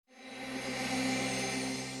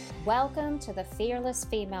Welcome to the Fearless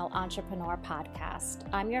Female Entrepreneur Podcast.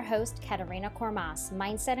 I'm your host, Katerina Kormas,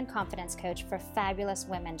 mindset and confidence coach for fabulous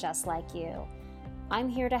women just like you. I'm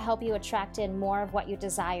here to help you attract in more of what you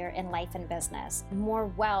desire in life and business. More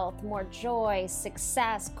wealth, more joy,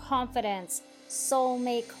 success, confidence,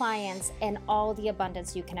 soulmate clients, and all the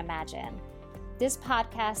abundance you can imagine. This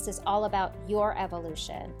podcast is all about your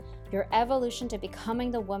evolution to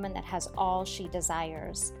becoming the woman that has all she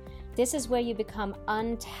desires. This is where you become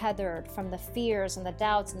untethered from the fears and the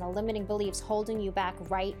doubts and the limiting beliefs holding you back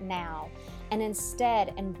right now, and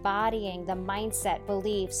instead embodying the mindset,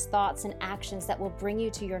 beliefs, thoughts, and actions that will bring you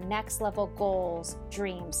to your next level goals,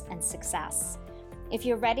 dreams, and success. If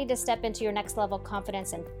you're ready to step into your next level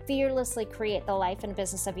confidence and fearlessly create the life and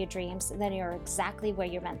business of your dreams, then you're exactly where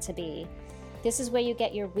you're meant to be. This is where you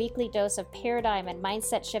get your weekly dose of paradigm and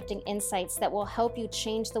mindset shifting insights that will help you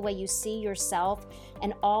change the way you see yourself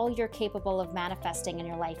and all you're capable of manifesting in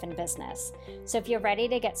your life and business. So if you're ready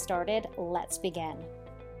to get started, let's begin.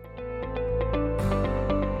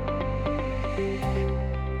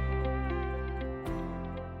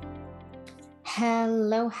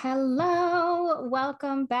 Hello.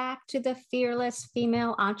 Welcome back to the Fearless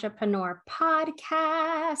Female Entrepreneur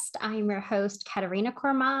Podcast. I'm your host, Katerina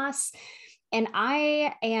Kormas. And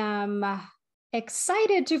I am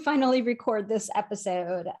excited to finally record this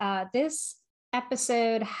episode. This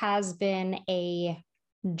episode has been a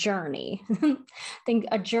journey. I think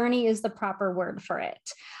a journey is the proper word for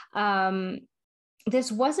it.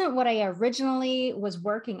 This wasn't what I originally was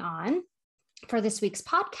working on for this week's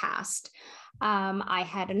podcast. I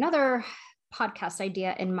had another podcast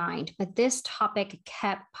idea in mind, but this topic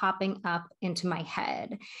kept popping up into my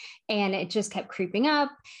head and it just kept creeping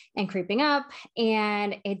up.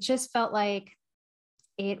 And it just felt like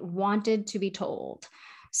it wanted to be told.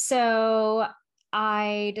 So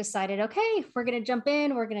I decided, okay, we're going to jump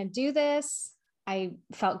in. We're going to do this. I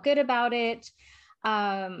felt good about it.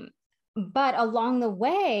 But along the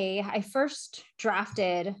way, I first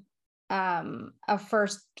drafted a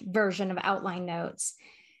first version of outline notes.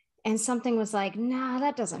 And something was like, nah,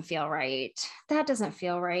 that doesn't feel right.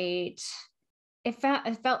 It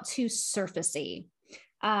felt too surfacey.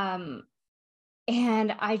 And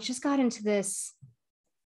I just got into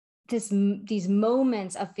these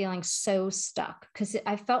moments of feeling so stuck because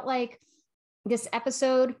I felt like this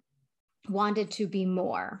episode wanted to be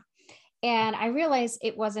more. And I realized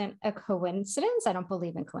it wasn't a coincidence. I don't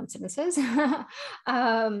believe in coincidences.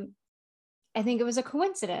 I think it was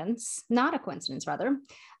not a coincidence rather,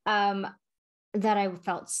 that I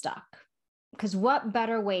felt stuck. Because what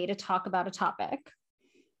better way to talk about a topic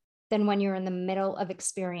than when you're in the middle of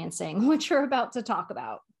experiencing what you're about to talk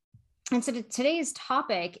about? And so today's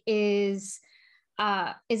topic is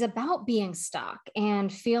about being stuck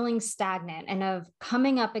and feeling stagnant and of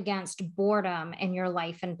coming up against boredom in your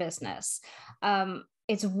life and business.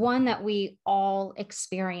 It's one that we all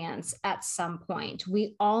experience at some point.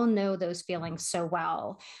 We all know those feelings so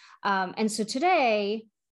well. And so today,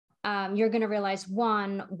 you're going to realize,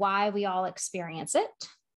 one, why we all experience it.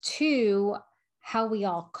 Two, how we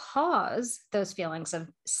all cause those feelings of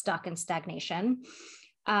stuck and stagnation.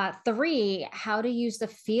 Three, how to use the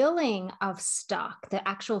feeling of stuck, the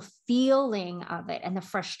actual feeling of it and the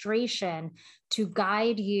frustration to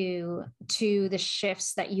guide you to the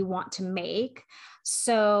shifts that you want to make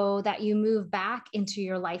so that you move back into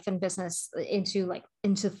your life and business,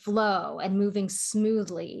 into flow and moving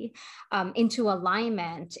smoothly, into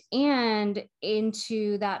alignment and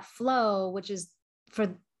into that flow, which is for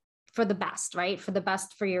the best, right? For the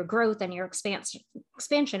best for your growth and your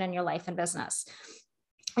expansion in your life and business.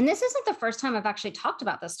 And this isn't the first time I've actually talked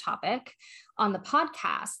about this topic on the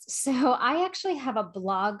podcast. So I actually have a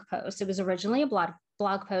blog post. It was originally a blog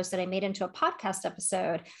post that I made into a podcast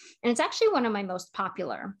episode. And it's actually one of my most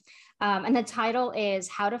popular. And the title is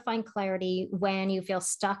How to Find Clarity When You Feel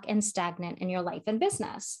Stuck and Stagnant in Your Life and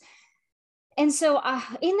Business. And so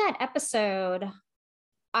in that episode,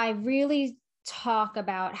 I really talk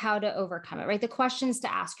about how to overcome it, right? The questions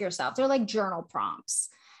to ask yourself. They're like journal prompts.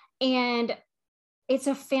 And it's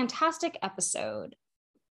a fantastic episode,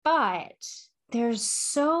 but there's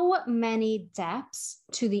so many depths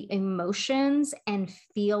to the emotions and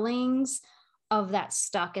feelings of that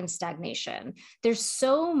stuck and stagnation. There's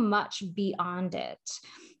so much beyond it.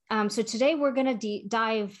 So today we're going to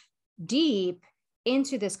dive deep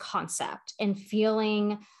into this concept and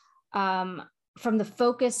feeling from the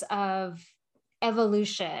focus of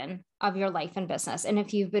evolution of your life and business. And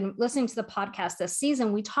if you've been listening to the podcast this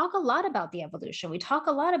season, we talk a lot about the evolution. We talk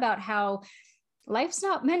a lot about how Life's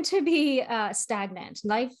not meant to be stagnant.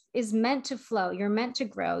 Life is meant to flow. You're meant to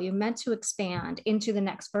grow. You're meant to expand into the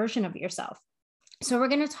next version of yourself. So we're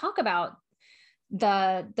going to talk about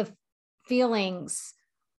the feelings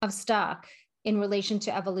of stuck in relation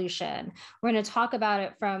to evolution. We're going to talk about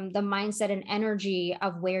it from the mindset and energy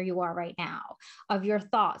of where you are right now, of your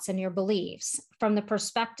thoughts and your beliefs, from the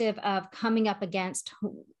perspective of coming up against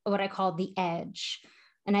what I call the edge.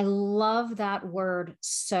 And I love that word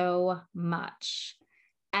so much.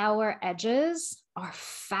 Our edges are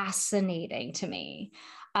fascinating to me.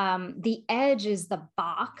 The edge is the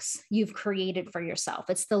box you've created for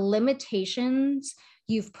yourself. It's the limitations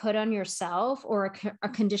you've put on yourself or a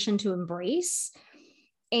condition to embrace.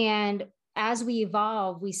 And as we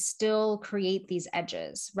evolve, we still create these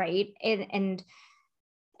edges, right? And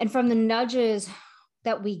from the nudges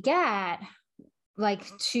that we get, like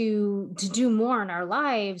to do more in our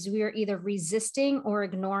lives, we are either resisting or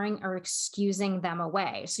ignoring or excusing them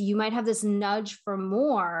away. So you might have this nudge for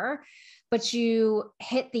more, but you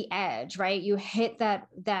hit the edge, right? You hit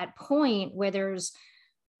that point where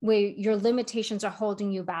your limitations are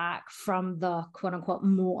holding you back from the quote unquote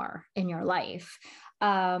more in your life.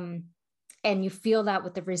 And you feel that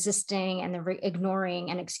with the resisting and the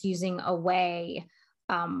ignoring and excusing away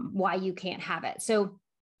why you can't have it. So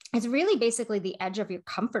it's really basically the edge of your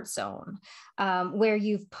comfort zone, where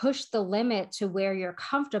you've pushed the limit to where you're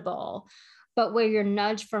comfortable, but where your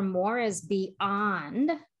nudge for more is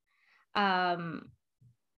beyond.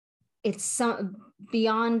 It's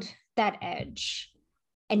beyond that edge,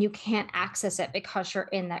 and you can't access it because you're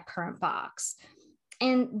in that current box.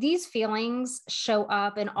 And these feelings show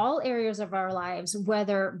up in all areas of our lives,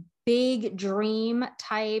 whether big dream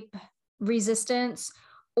type resistance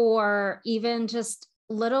or even just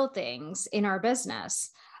little things in our business,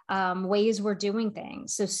 ways we're doing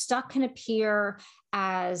things. So stuck can appear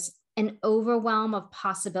as an overwhelm of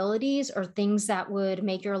possibilities or things that would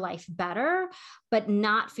make your life better, but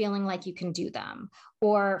not feeling like you can do them,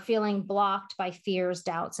 or feeling blocked by fears,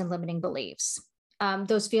 doubts, and limiting beliefs.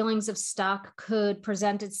 Those feelings of stuck could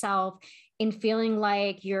present itself in feeling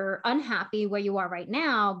like you're unhappy where you are right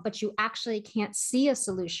now, but you actually can't see a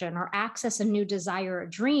solution or access a new desire or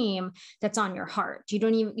dream that's on your heart. You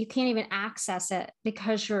can't even access it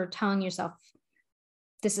because you're telling yourself,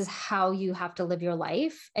 this is how you have to live your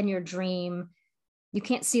life and your dream. You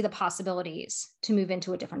can't see the possibilities to move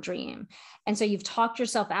into a different dream. And so you've talked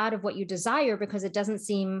yourself out of what you desire because it doesn't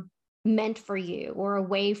seem meant for you, or a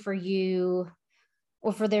way for you,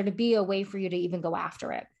 or for there to be a way for you to even go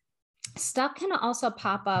after it. Stuck can also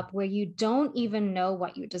pop up where you don't even know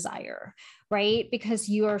what you desire, right? Because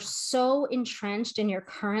you are so entrenched in your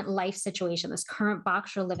current life situation, this current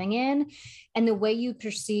box you're living in, and the way you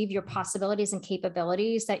perceive your possibilities and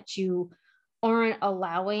capabilities that you aren't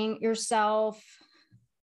allowing yourself.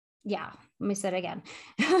 Yeah, let me say it again.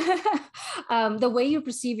 The way you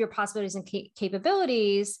perceive your possibilities and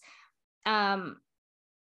capabilities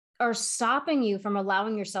are stopping you from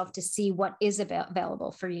allowing yourself to see what is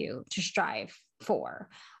available for you to strive for.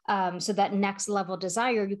 So that next level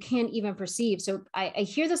desire, you can't even perceive. So I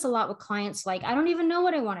hear this a lot with clients, like, I don't even know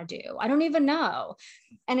what I want to do. I don't even know.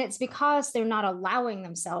 And it's because they're not allowing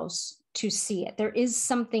themselves to see it. There is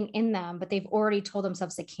something in them, but they've already told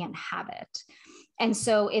themselves they can't have it. And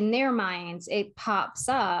so in their minds, it pops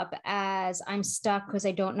up as, I'm stuck because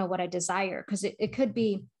I don't know what I desire. Because it could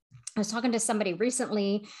be, I was talking to somebody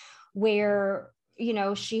recently where,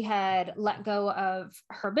 she had let go of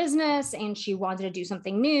her business and she wanted to do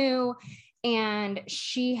something new. And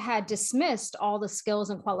she had dismissed all the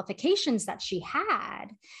skills and qualifications that she had.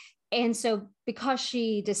 And so because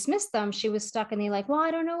she dismissed them, she was stuck in the like, well,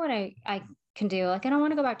 I don't know what I can do. Like, I don't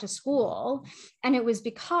want to go back to school. And it was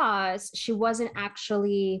because she wasn't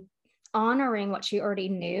actually honoring what she already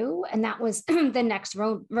knew. And that was the next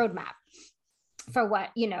roadmap for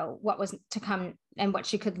what was to come and what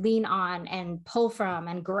she could lean on and pull from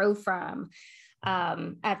and grow from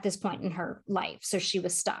at this point in her life. So she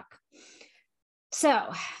was stuck.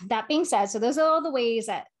 So that being said, so those are all the ways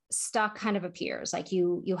that stuck kind of appears. Like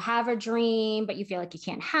you have a dream, but you feel like you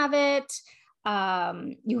can't have it.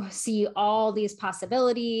 You see all these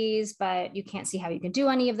possibilities, but you can't see how you can do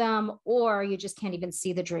any of them, or you just can't even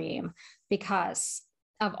see the dream because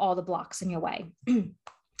of all the blocks in your way.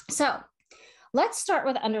 So let's start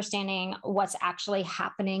with understanding what's actually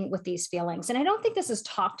happening with these feelings. And I don't think this is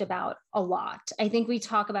talked about a lot. I think we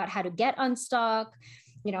talk about how to get unstuck,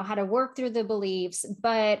 how to work through the beliefs,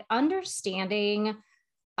 but understanding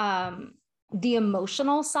the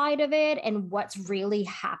emotional side of it and what's really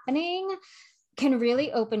happening can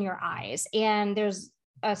really open your eyes. And there's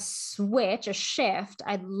a switch, a shift,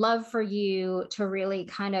 I'd love for you to really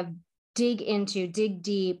kind of dig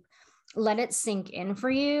deep, let it sink in for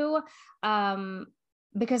you.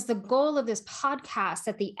 Because the goal of this podcast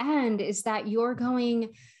at the end is that you're going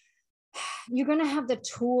to have the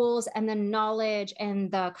tools and the knowledge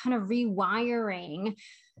and the kind of rewiring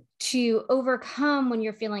to overcome when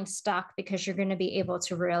you're feeling stuck, because you're going to be able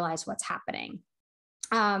to realize what's happening.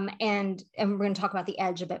 And we're going to talk about the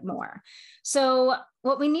edge a bit more. So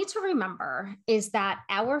what we need to remember is that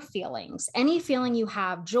our feelings, any feeling you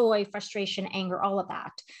have, joy, frustration, anger, all of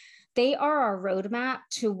that, they are our roadmap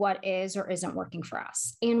to what is or isn't working for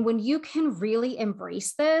us. And when you can really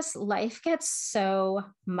embrace this, life gets so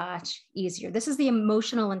much easier. This is the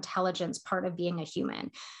emotional intelligence part of being a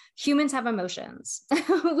human. Humans have emotions.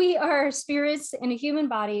 We are spirits in human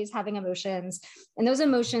bodies having emotions, and those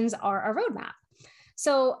emotions are our roadmap.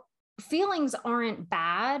 So feelings aren't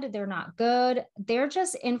bad. They're not good. They're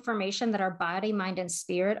just information that our body, mind, and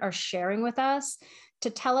spirit are sharing with us to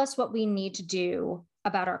tell us what we need to do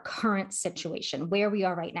about our current situation, where we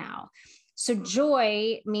are right now. So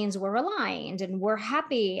joy means we're aligned and we're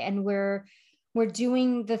happy and we're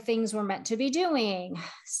doing the things we're meant to be doing.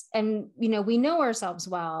 And, we know ourselves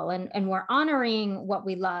well, and we're honoring what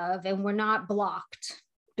we love, and we're not blocked.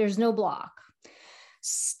 There's no block.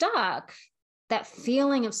 Stuck, that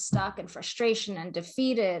feeling of stuck and frustration and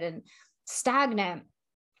defeated and stagnant,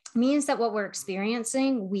 means that what we're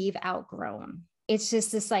experiencing, we've outgrown. It's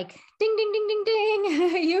just this like, ding, ding, ding, ding,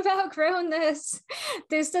 ding. You've outgrown this.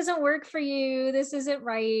 This doesn't work for you. This isn't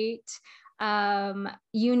right.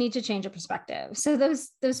 You need to change your perspective. So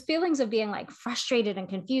those feelings of being like frustrated and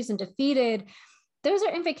confused and defeated, those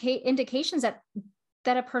are indications that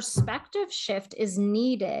a perspective shift is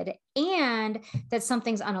needed, and that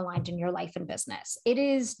something's unaligned in your life and business. It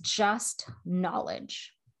is just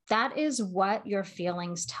knowledge. That is what your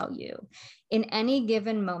feelings tell you. In any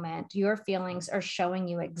given moment, your feelings are showing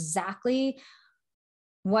you exactly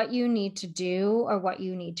what you need to do or what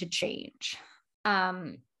you need to change.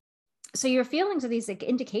 So your feelings are these like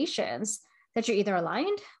indications that you're either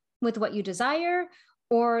aligned with what you desire,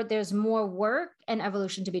 or there's more work and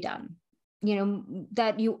evolution to be done.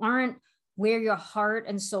 That you aren't where your heart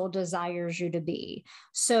and soul desires you to be.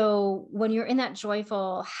 So when you're in that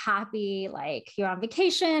joyful, happy, like you're on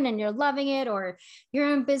vacation and you're loving it, or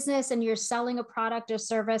you're in business and you're selling a product or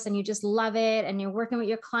service and you just love it, and you're working with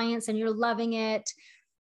your clients and you're loving it,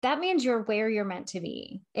 that means you're where you're meant to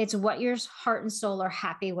be. It's what your heart and soul are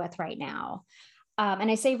happy with right now. And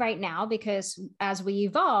I say right now because as we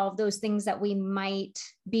evolve, those things that we might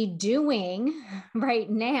be doing right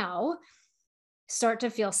now start to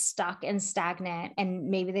feel stuck and stagnant, and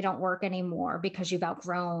maybe they don't work anymore because you've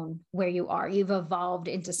outgrown where you are. You've evolved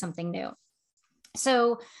into something new.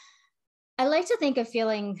 So I like to think of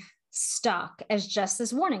feeling stuck as just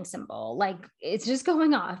this warning symbol, like it's just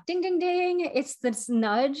going off, ding, ding, ding. It's this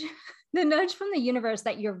nudge, the nudge from the universe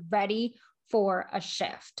that you're ready for a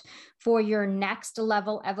shift, for your next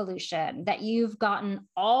level evolution, that you've gotten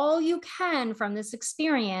all you can from this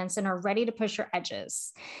experience and are ready to push your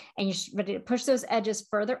edges. And you're ready to push those edges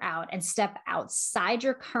further out and step outside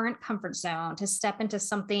your current comfort zone to step into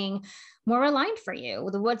something more aligned for you,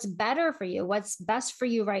 with what's better for you, what's best for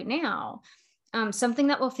you right now. Something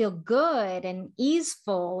that will feel good and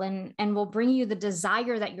easeful and will bring you the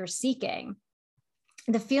desire that you're seeking.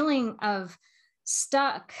 The feeling of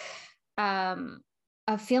stuck,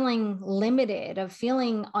 of feeling limited, of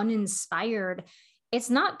feeling uninspired, it's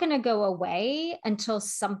not going to go away until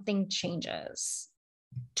something changes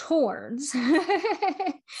towards, not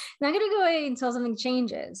going to go away until something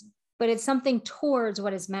changes, but it's something towards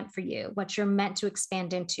what is meant for you, what you're meant to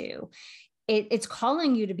expand into. It's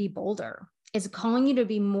calling you to be bolder. It's calling you to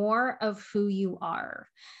be more of who you are.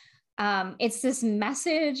 It's this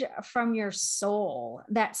message from your soul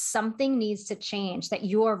that something needs to change, that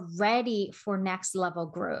you're ready for next level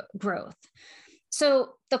growth.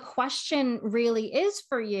 So the question really is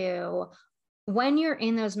for you, when you're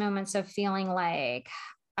in those moments of feeling like,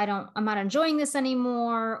 I'm not enjoying this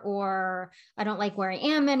anymore, or I don't like where I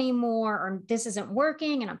am anymore, or this isn't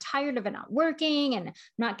working and I'm tired of it not working and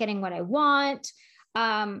not getting what I want.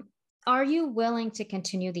 Are you willing to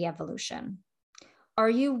continue the evolution? Are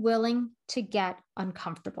you willing to get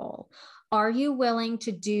uncomfortable? Are you willing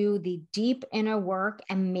to do the deep inner work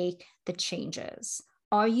and make the changes?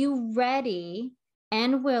 Are you ready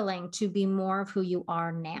and willing to be more of who you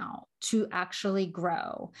are now, to actually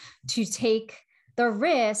grow, to take the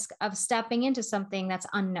risk of stepping into something that's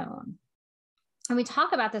unknown? And we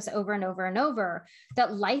talk about this over and over and over,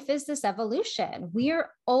 that life is this evolution. We are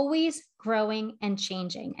always growing and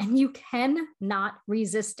changing, and you cannot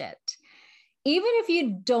resist it. Even if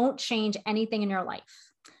you don't change anything in your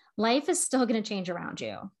life, life is still going to change around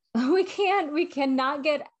you. We cannot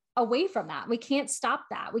get away from that. We can't stop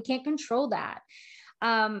that. We can't control that.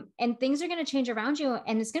 And things are going to change around you,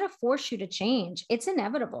 and it's going to force you to change. It's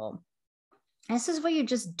inevitable. This is where you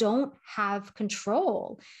just don't have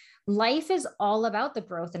control. Life is all about the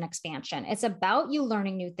growth and expansion. It's about you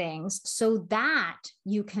learning new things so that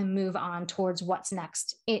you can move on towards what's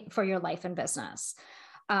next for your life and business.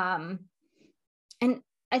 And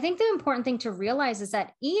I think the important thing to realize is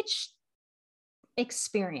that each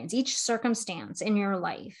experience, each circumstance in your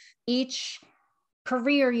life, each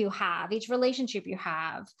career you have, each relationship you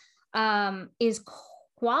have, is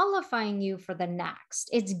qualifying you for the next.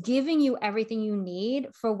 It's giving you everything you need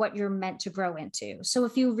for what you're meant to grow into. So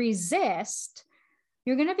if you resist,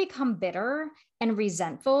 you're going to become bitter and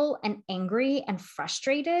resentful and angry and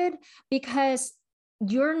frustrated because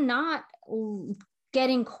you're not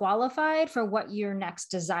getting qualified for what your next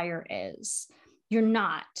desire is. You're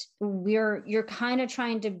not. You're kind of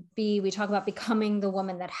trying to be, we talk about becoming the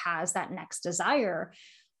woman that has that next desire.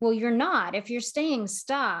 Well, you're not. If you're staying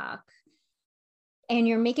stuck and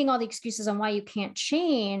you're making all the excuses on why you can't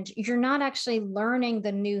change, you're not actually learning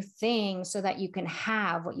the new thing so that you can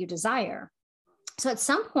have what you desire. So at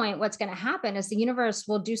some point, what's going to happen is the universe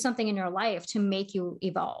will do something in your life to make you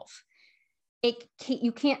evolve.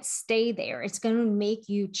 You can't stay there. It's going to make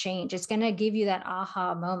you change. It's going to give you that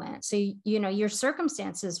aha moment. So, your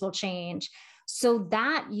circumstances will change so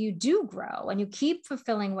that you do grow and you keep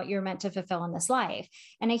fulfilling what you're meant to fulfill in this life.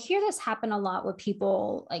 And I hear this happen a lot with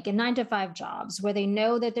people like in 9-to-5 jobs where they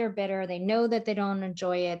know that they're bitter. They know that they don't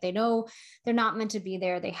enjoy it. They know they're not meant to be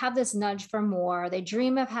there. They have this nudge for more. They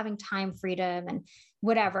dream of having time freedom and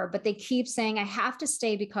whatever, but they keep saying, I have to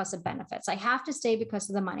stay because of benefits. I have to stay because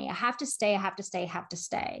of the money. I have to stay. I have to stay. I have to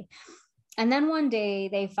stay. And then one day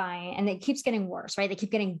they find, and it keeps getting worse, right? They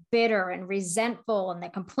keep getting bitter and resentful and they're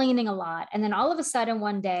complaining a lot. And then all of a sudden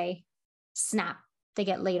one day, snap, they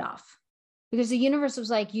get laid off because the universe was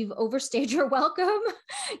like, you've overstayed your welcome.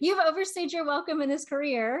 You've overstayed your welcome in this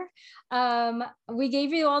career. We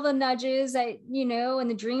gave you all the nudges that, and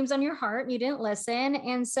the dreams on your heart, and you didn't listen.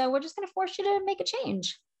 And so we're just going to force you to make a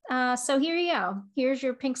change. So here you go. Here's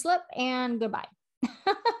your pink slip and goodbye.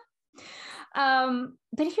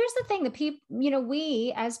 But here's the thing,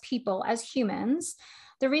 we as people, as humans,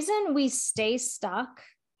 the reason we stay stuck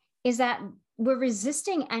is that we're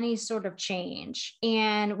resisting any sort of change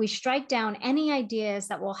and we strike down any ideas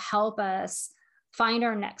that will help us find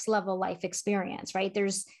our next level life experience, right?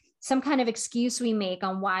 There's some kind of excuse we make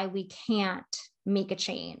on why we can't make a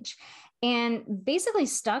change. And basically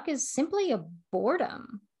stuck is simply a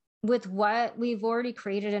boredom with what we've already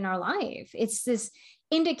created in our life. It's this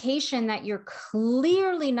indication that you're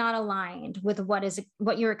clearly not aligned with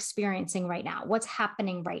what you're experiencing right now, what's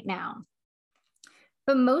happening right now.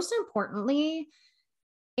 But most importantly,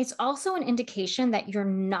 it's also an indication that you're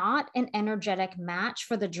not an energetic match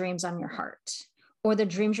for the dreams on your heart or the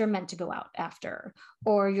dreams you're meant to go out after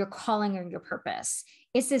or your calling or your purpose.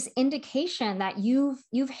 It's this indication that you've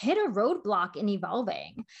hit a roadblock in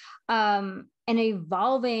evolving, and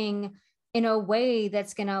evolving in a way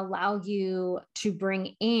that's going to allow you to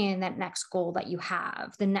bring in that next goal that you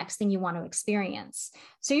have, the next thing you want to experience.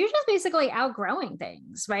 So you're just basically outgrowing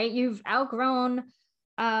things, right? You've outgrown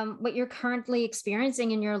what you're currently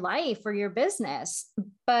experiencing in your life or your business,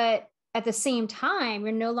 but at the same time,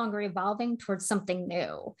 you're no longer evolving towards something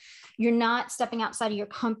new. You're not stepping outside of your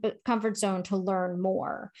comfort zone to learn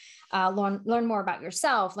more, learn more about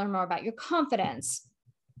yourself, learn more about your confidence.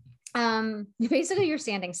 You're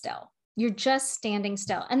standing still. You're just standing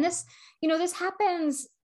still. And this happens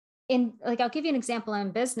in, like, I'll give you an example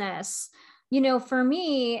in business. For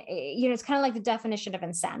me, it's kind of like the definition of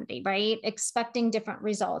insanity, right? Expecting different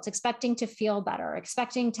results, expecting to feel better,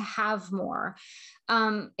 expecting to have more.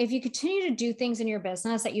 If you continue to do things in your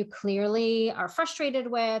business that you clearly are frustrated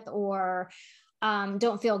with, or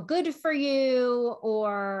don't feel good for you,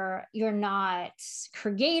 or you're not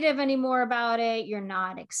creative anymore about it, you're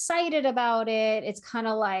not excited about it, it's kind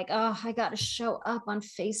of like, oh, I got to show up on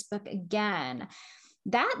Facebook again.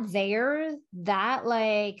 I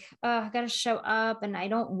got to show up and I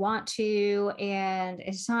don't want to, and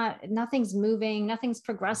nothing's moving, nothing's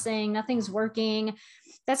progressing, nothing's working.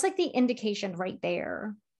 That's like the indication right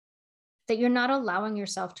there that you're not allowing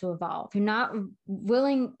yourself to evolve. You're not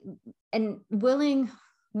willing, you're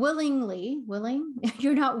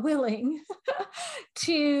not willing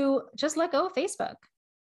to just let go of Facebook.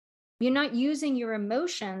 You're not using your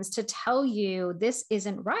emotions to tell you this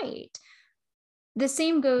isn't right. The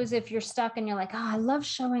same goes if you're stuck and you're like, oh, I love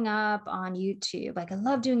showing up on YouTube. Like, I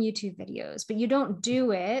love doing YouTube videos, but you don't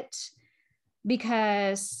do it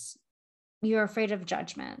because you're afraid of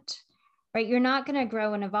judgment, right? You're not going to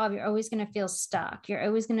grow and evolve. You're always going to feel stuck. You're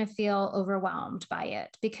always going to feel overwhelmed by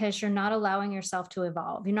it because you're not allowing yourself to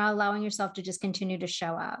evolve. You're not allowing yourself to just continue to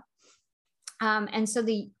show up. And so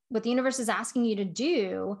what the universe is asking you to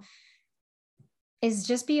do is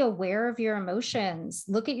just be aware of your emotions.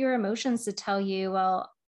 Look at your emotions to tell you,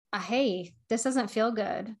 well, hey, this doesn't feel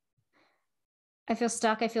good. I feel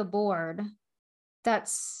stuck. I feel bored.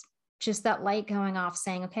 That's just that light going off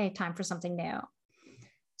saying, okay, time for something new.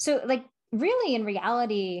 So like really in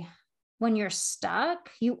reality, when you're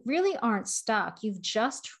stuck, you really aren't stuck. You've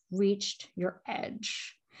just reached your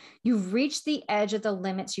edge. You've reached the edge of the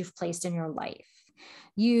limits you've placed in your life.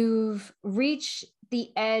 You've reached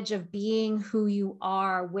the edge of being who you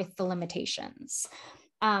are with the limitations.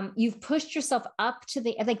 You've pushed yourself up to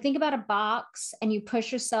the, like, think about a box and you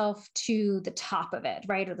push yourself to the top of it,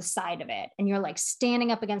 right? Or the side of it. And you're like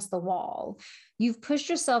standing up against the wall. You've pushed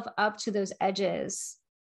yourself up to those edges.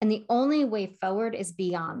 And the only way forward is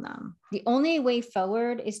beyond them. The only way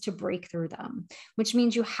forward is to break through them, which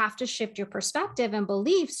means you have to shift your perspective and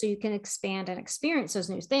belief so you can expand and experience those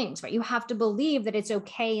new things, right? You have to believe that it's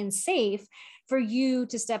okay and safe for you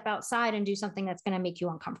to step outside and do something that's going to make you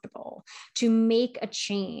uncomfortable, to make a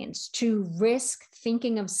change, to risk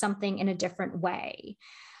thinking of something in a different way.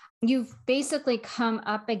 You've basically come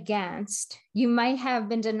up against, you might have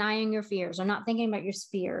been denying your fears or not thinking about your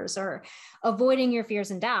fears or avoiding your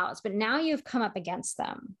fears and doubts, but now you've come up against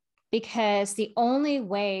them because the only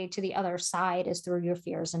way to the other side is through your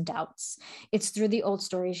fears and doubts. It's through the old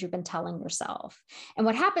stories you've been telling yourself. And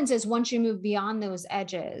what happens is once you move beyond those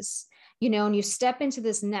edges, and you step into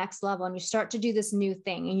this next level and you start to do this new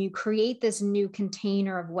thing and you create this new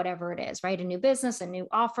container of whatever it is, right? A new business, a new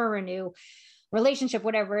offer, a new relationship,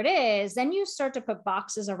 whatever it is, then you start to put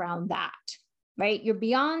boxes around that, right? You're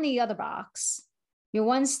beyond the other box. You're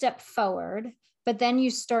one step forward, but then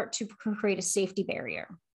you start to create a safety barrier.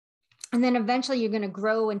 And then eventually you're going to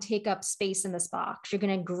grow and take up space in this box. You're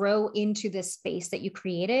going to grow into this space that you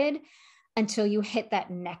created until you hit that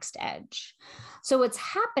next edge. So what's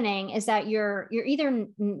happening is that you're either,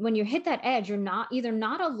 when you hit that edge, you're not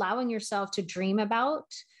allowing yourself to dream about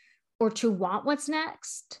or to want what's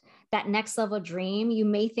next, that next level dream. You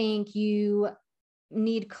may think you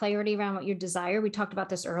need clarity around what you desire. We talked about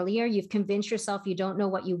this earlier. You've convinced yourself you don't know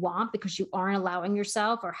what you want because you aren't allowing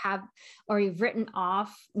yourself or you've written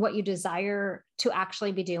off what you desire to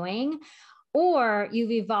actually be doing, or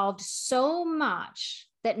you've evolved so much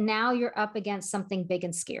that now you're up against something big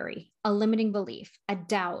and scary, a limiting belief, a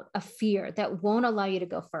doubt, a fear that won't allow you to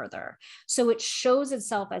go further. So it shows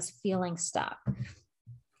itself as feeling stuck.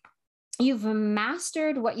 You've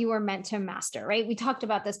mastered what you were meant to master, right? We talked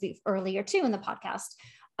about this earlier too in the podcast.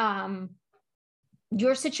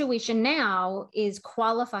 Your situation now is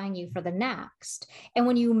qualifying you for the next. And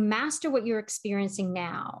when you master what you're experiencing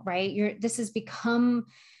now, right?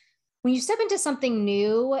 When you step into something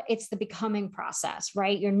new, it's the becoming process,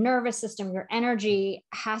 right? Your nervous system, your energy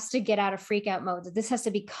has to get out of freak out mode. This has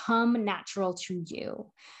to become natural to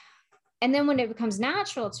you. And then when it becomes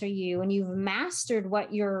natural to you and you've mastered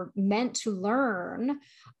what you're meant to learn,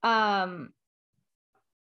 after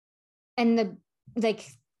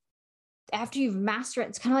you've mastered it,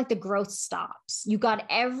 it's kind of like the growth stops. You got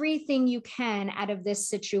everything you can out of this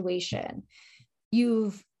situation.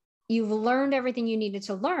 You've learned everything you needed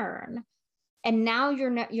to learn. And now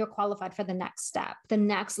you're qualified for the next step, the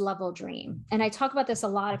next level dream. And I talk about this a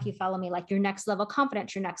lot if you follow me, like your next level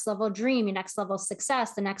confidence, your next level dream, your next level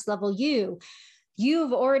success, the next level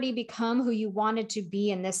you've already become who you wanted to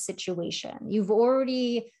be in this situation. You've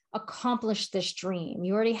already accomplished this dream.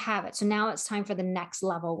 You already have it. So now it's time for the next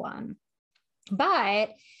level one.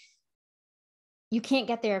 But you can't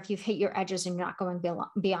get there if you've hit your edges and you're not going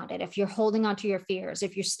beyond it. If you're holding on to your fears,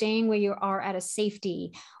 if you're staying where you are out of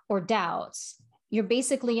safety or doubts, you're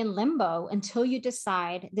basically in limbo until you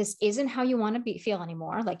decide this isn't how you want to feel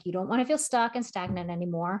anymore. Like you don't want to feel stuck and stagnant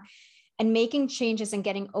anymore. And making changes and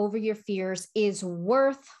getting over your fears is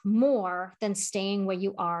worth more than staying where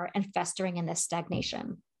you are and festering in this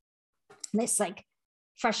stagnation. This like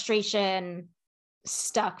frustration,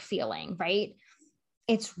 stuck feeling, right?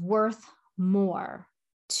 It's worth more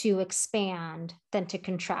to expand than to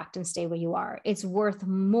contract and stay where you are. It's worth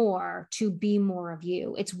more to be more of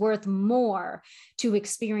you. It's worth more to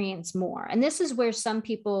experience more. And this is where some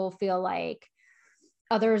people feel like,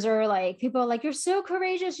 Others are like, people are like, you're so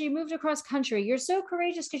courageous. You moved across country. You're so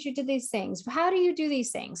courageous because you did these things. How do you do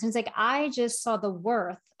these things? And it's like, I just saw the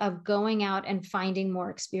worth of going out and finding more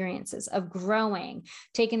experiences, of growing,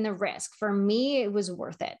 taking the risk. For me, it was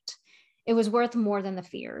worth it. It was worth more than the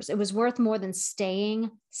fears. It was worth more than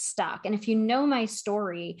staying stuck. And if you know my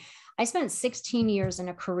story, I spent 16 years in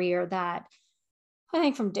a career that I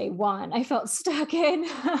think from day one, I felt stuck in.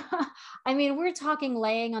 I mean, we're talking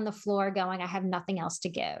laying on the floor going, I have nothing else to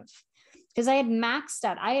give. Because I had maxed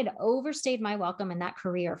out, I had overstayed my welcome in that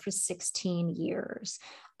career for 16 years.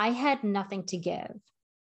 I had nothing to give.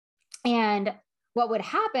 And what would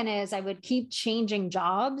happen is I would keep changing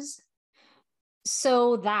jobs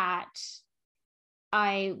so that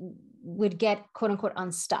I would get quote unquote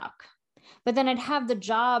unstuck. But then I'd have the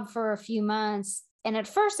job for a few months. And at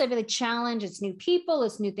first I'd be like, challenge, it's new people,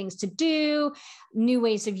 it's new things to do, new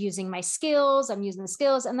ways of using my skills. I'm using the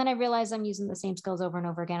skills. And then I realized I'm using the same skills over and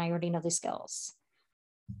over again. I already know the skills.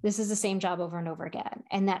 This is the same job over and over again.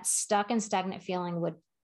 And that stuck and stagnant feeling would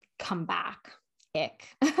come back. Ick.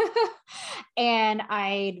 And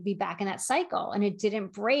I'd be back in that cycle. And it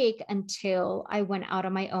didn't break until I went out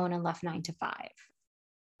on my own and left 9 to 5.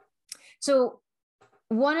 So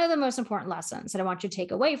one of the most important lessons that I want you to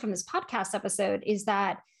take away from this podcast episode is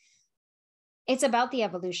that it's about the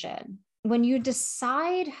evolution. When you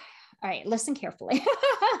decide, all right, listen carefully,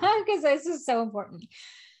 because this is so important.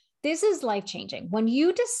 This is life-changing. When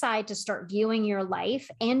you decide to start viewing your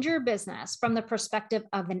life and your business from the perspective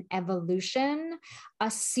of an evolution,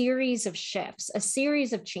 a series of shifts, a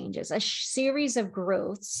series of changes, a series of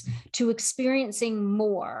growths to experiencing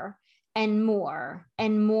more and more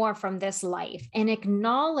and more from this life, and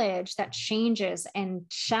acknowledge that changes and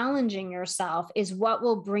challenging yourself is what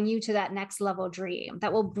will bring you to that next level dream,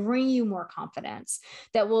 that will bring you more confidence,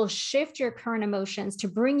 that will shift your current emotions to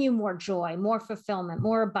bring you more joy, more fulfillment,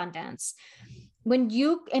 more abundance. When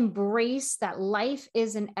you embrace that life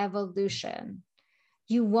is an evolution,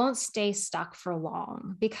 you won't stay stuck for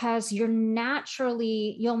long, because you'll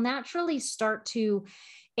naturally start to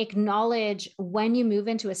acknowledge when you move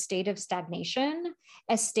into a state of stagnation,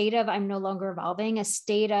 a state of I'm no longer evolving, a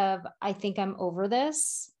state of I think I'm over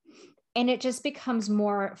this. And it just becomes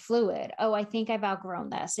more fluid. Oh, I think I've outgrown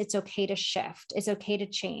this. It's okay to shift. It's okay to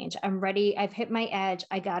change. I'm ready. I've hit my edge.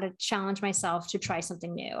 I got to challenge myself to try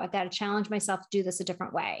something new. I've got to challenge myself to do this a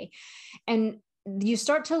different way. And you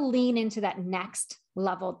start to lean into that next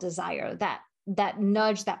level desire, that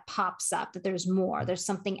nudge that pops up, that there's more, there's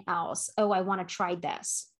something else. Oh, I want to try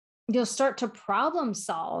this. You'll start to problem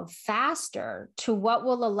solve faster to what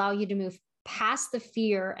will allow you to move past the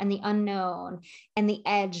fear and the unknown and the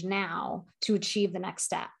edge now to achieve the next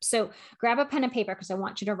step. So grab a pen and paper, because I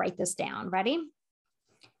want you to write this down. Ready?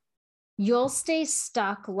 You'll stay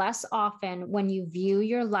stuck less often when you view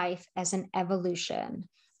your life as an evolution,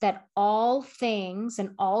 that all things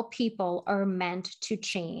and all people are meant to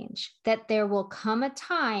change, that there will come a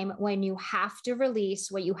time when you have to release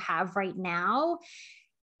what you have right now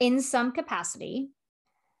in some capacity,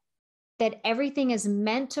 that everything is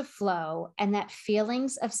meant to flow, and that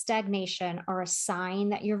feelings of stagnation are a sign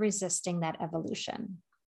that you're resisting that evolution.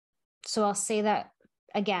 So I'll say that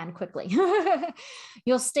again quickly.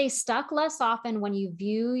 You'll stay stuck less often when you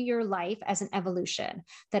view your life as an evolution,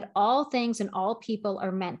 that all things and all people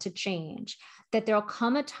are meant to change, that there'll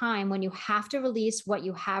come a time when you have to release what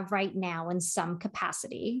you have right now in some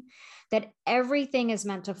capacity, that everything is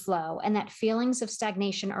meant to flow, and that feelings of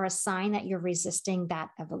stagnation are a sign that you're resisting that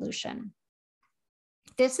evolution.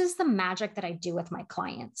 This is the magic that I do with my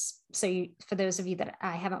clients. So for those of you that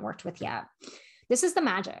I haven't worked with yet, this is the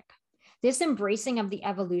magic. This embracing of the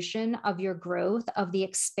evolution of your growth, of the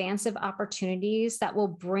expansive opportunities that will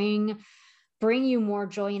bring you more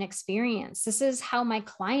joy and experience. This is how my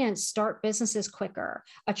clients start businesses quicker,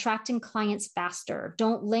 attracting clients faster,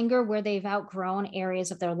 don't linger where they've outgrown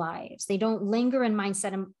areas of their lives. They don't linger in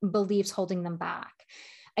mindset and beliefs holding them back.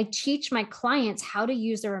 I teach my clients how to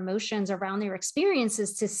use their emotions around their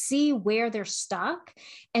experiences to see where they're stuck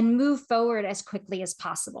and move forward as quickly as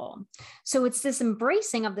possible. So it's this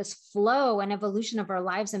embracing of this flow and evolution of our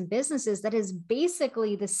lives and businesses that is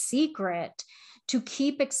basically the secret to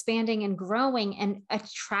keep expanding and growing and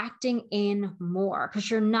attracting in more, because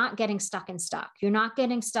you're not getting stuck. You're not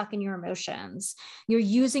getting stuck in your emotions. You're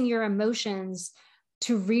using your emotions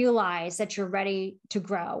to realize that you're ready to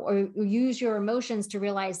grow, or use your emotions to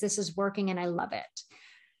realize this is working and I love it.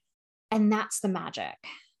 And that's the magic.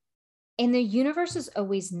 And the universe is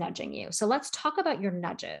always nudging you. So let's talk about your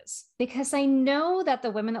nudges, because I know that the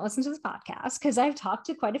women that listen to this podcast, because I've talked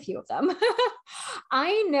to quite a few of them,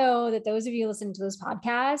 I know that those of you listening to this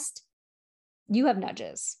podcast, you have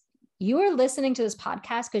nudges. You are listening to this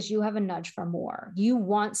podcast because you have a nudge for more. You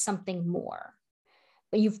want something more.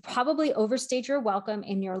 But you've probably overstayed your welcome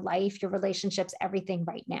in your life, your relationships, everything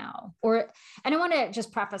right now. And I want to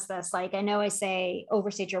just preface this. Like, I know I say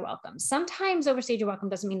overstayed your welcome. Sometimes overstayed your welcome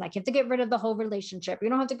doesn't mean like you have to get rid of the whole relationship. You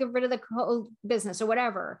don't have to get rid of the whole business or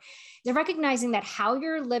whatever. They're recognizing that how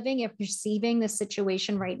you're living and perceiving the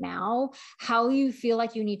situation right now, how you feel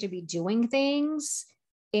like you need to be doing things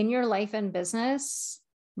in your life and business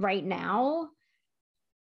right now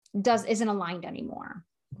isn't aligned anymore.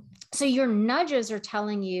 So your nudges are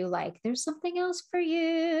telling you like, there's something else for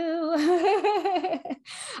you.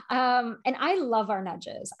 And I love our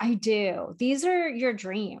nudges. I do. These are your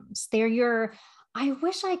dreams. They're your, I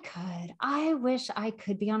wish I could. I wish I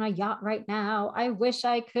could be on a yacht right now. I wish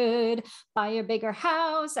I could buy a bigger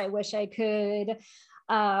house. I wish I could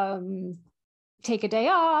take a day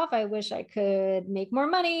off. I wish I could make more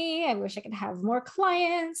money. I wish I could have more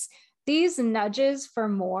clients. These nudges for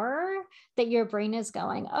more that your brain is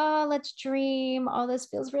going, oh, let's dream. Oh, this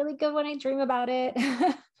feels really good when I dream about it.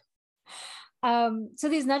 So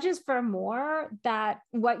these nudges for more, that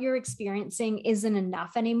what you're experiencing isn't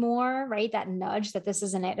enough anymore, right? That nudge that this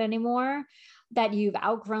isn't it anymore, that you've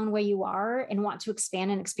outgrown where you are and want to expand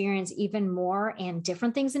and experience even more and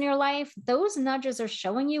different things in your life. Those nudges are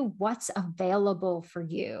showing you what's available for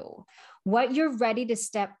you, what you're ready to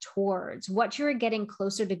step towards, what you're getting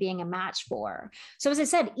closer to being a match for. So as I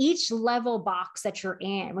said, each level box that you're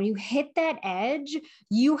in, when you hit that edge,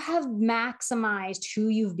 you have maximized who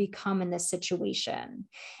you've become in this situation.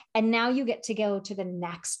 And now you get to go to the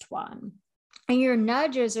next one. And your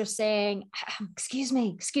nudges are saying, excuse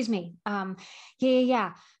me.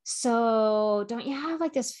 Yeah. So don't you have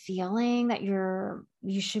like this feeling that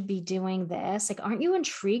you should be doing this? Like, aren't you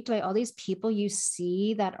intrigued by all these people you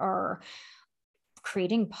see that are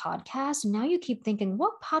creating podcasts? Now you keep thinking,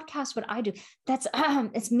 what podcast would I do? That's,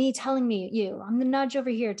 it's me telling you, I'm the nudge over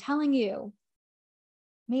here telling you,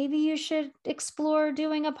 maybe you should explore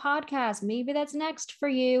doing a podcast. Maybe that's next for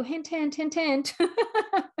you. Hint, hint, hint, hint.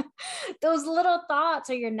 Those little thoughts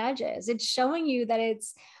are your nudges. It's showing you that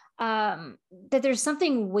it's that there's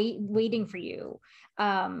something waiting for you,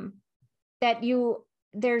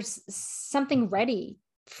 there's something ready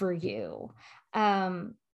for you.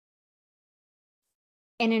 And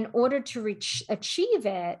in order to achieve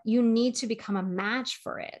it, you need to become a match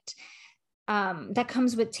for it. That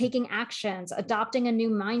comes with taking actions, adopting a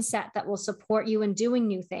new mindset that will support you in doing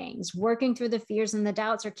new things, working through the fears and the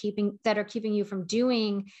doubts that are keeping you from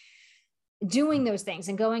doing those things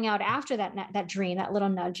and going out after that dream, that little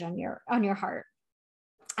nudge on your heart.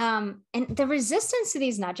 And the resistance to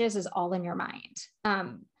these nudges is all in your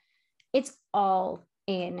mind. It's all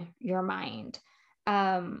in your mind.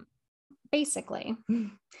 Basically,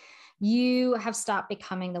 you have stopped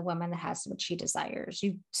becoming the woman that has what she desires.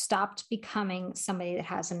 You've stopped becoming somebody that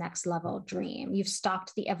has a next level dream. You've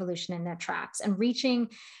stopped the evolution in their tracks, and reaching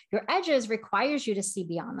your edges requires you to see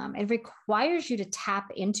beyond them. It requires you to tap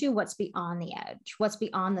into what's beyond the edge, what's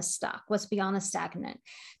beyond the stuck, what's beyond the stagnant,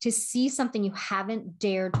 to see something you haven't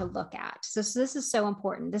dared to look at. So this is so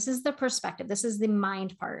important. This is the perspective. This is the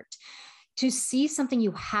mind part. To see something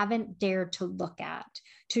you haven't dared to look at,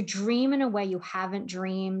 to dream in a way you haven't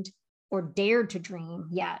dreamed or dared to dream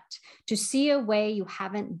yet, to see a way you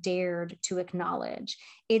haven't dared to acknowledge.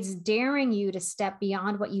 It's daring you to step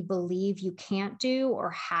beyond what you believe you can't do or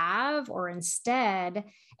have, or instead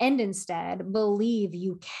believe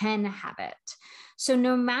you can have it. So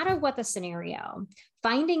no matter what the scenario,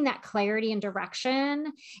 finding that clarity and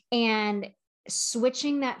direction and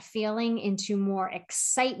switching that feeling into more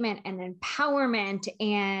excitement and empowerment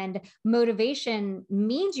and motivation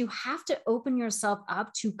means you have to open yourself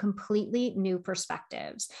up to completely new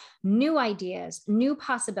perspectives, new ideas, new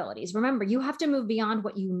possibilities. Remember, you have to move beyond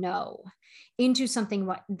what you know into something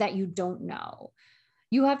that you don't know.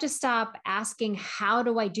 You have to stop asking, how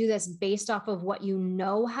do I do this based off of what you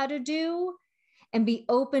know how to do, and be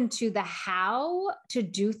open to the how to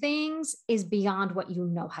do things is beyond what you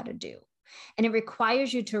know how to do. And it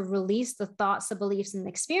requires you to release the thoughts, the beliefs, and the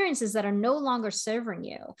experiences that are no longer serving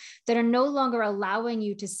you, that are no longer allowing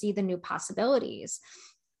you to see the new possibilities.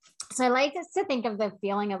 So I like to think of the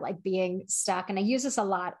feeling of like being stuck. And I use this a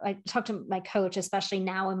lot. I talk to my coach, especially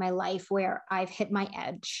now in my life, where I've hit my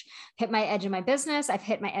edge in my business. I've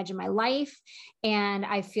hit my edge in my life. And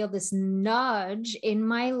I feel this nudge in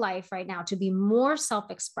my life right now to be more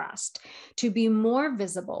self-expressed, to be more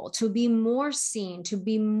visible, to be more seen, to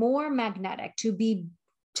be more magnetic, to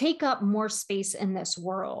take up more space in this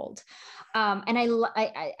world. And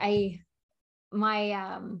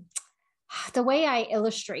my the way I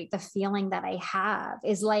illustrate the feeling that I have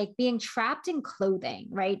is like being trapped in clothing,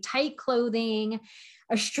 right? Tight clothing,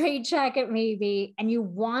 a straight jacket, maybe, and you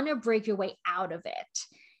want to break your way out of it.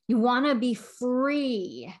 You want to be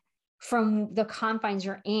free from the confines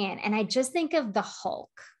you're in. And I just think of the Hulk,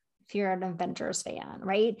 if you're an Avengers fan,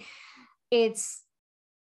 right?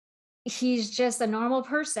 He's just a normal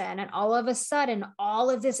person, and all of a sudden all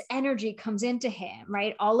of this energy comes into him,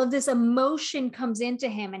 right? All of this emotion comes into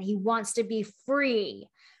him, and he wants to be free.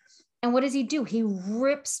 And what does he do? He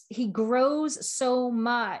grows so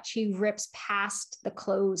much, he rips past the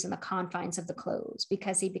clothes and the confines of the clothes,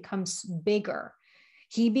 because he becomes bigger.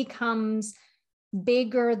 He becomes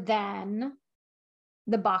bigger than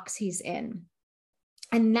the box he's in.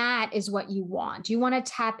 And that is what you want. You want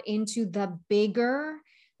to tap into the bigger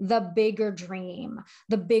dream,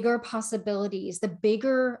 the bigger possibilities, the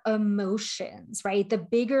bigger emotions, right? The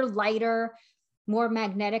bigger, lighter, more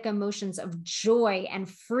magnetic emotions of joy and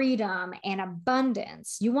freedom and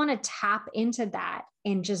abundance. You want to tap into that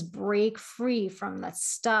and just break free from the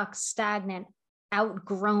stuck, stagnant,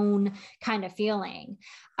 outgrown kind of feeling.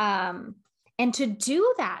 And to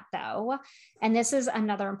do that, though, and this is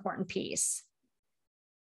another important piece,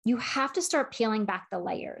 you have to start peeling back the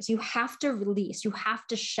layers. You have to release, you have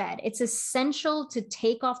to shed. It's essential to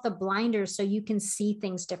take off the blinders so you can see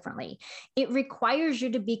things differently. It requires you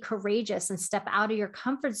to be courageous and step out of your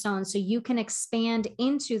comfort zone so you can expand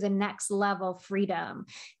into the next level of freedom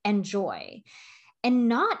and joy. And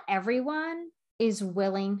not everyone is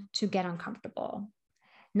willing to get uncomfortable.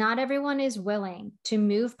 Not everyone is willing to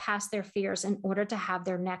move past their fears in order to have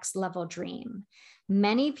their next level dream.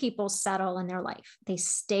 Many people settle in their life. They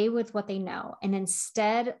stay with what they know. And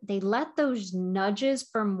instead, they let those nudges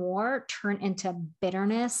for more turn into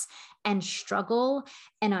bitterness and struggle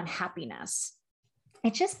and unhappiness.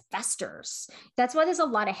 It just festers. That's why there's a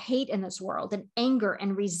lot of hate in this world, and anger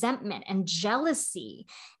and resentment and jealousy.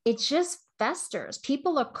 It just festers.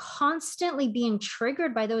 People are constantly being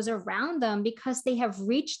triggered by those around them because they have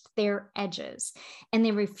reached their edges and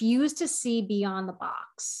they refuse to see beyond the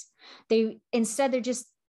box. Instead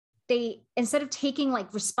of taking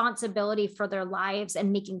like responsibility for their lives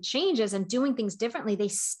and making changes and doing things differently, they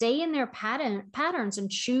stay in their patterns and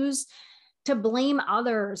choose to blame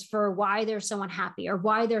others for why they're so unhappy or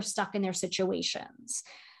why they're stuck in their situations.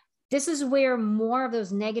 This is where more of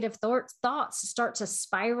those negative thoughts start to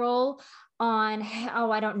spiral on, oh,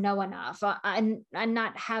 I don't know enough. I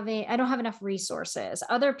don't have enough resources.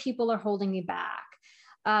 Other people are holding me back.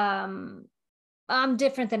 I'm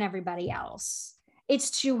different than everybody else. It's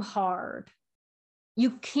too hard.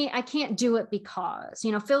 I can't do it because,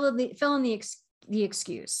 fill in the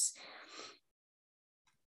excuse.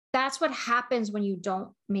 That's what happens when you don't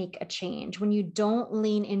make a change, when you don't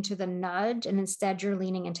lean into the nudge and instead you're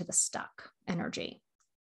leaning into the stuck energy.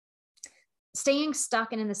 Staying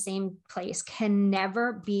stuck and in the same place can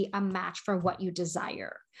never be a match for what you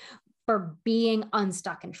desire, for being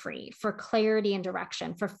unstuck and free, for clarity and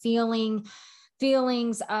direction, for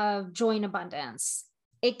feelings of joy and abundance.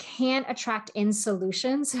 It can't attract in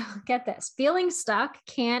solutions. Get this, feeling stuck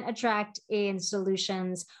can't attract in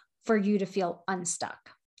solutions for you to feel unstuck.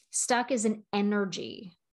 Stuck is an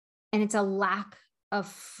energy, and it's a lack of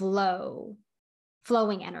flowing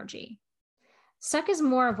energy. Stuck is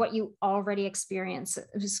more of what you already experience,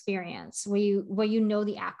 where you know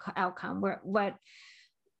the outcome,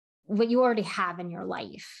 what you already have in your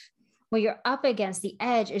life. What you're up against, the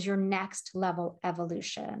edge, is your next level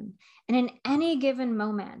evolution. And in any given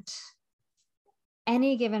moment,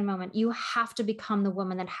 you have to become the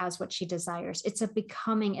woman that has what she desires. It's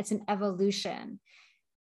an evolution.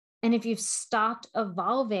 And if you've stopped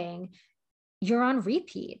evolving, you're on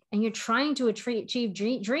repeat and you're trying to achieve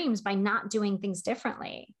dreams by not doing things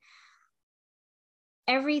differently.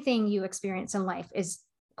 Everything you experience in life is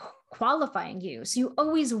qualifying you. So you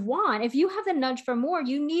always want, if you have the nudge for more,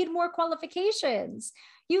 you need more qualifications.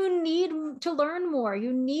 You need to learn more.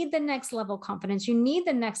 You need the next level confidence. You need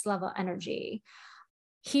the next level energy.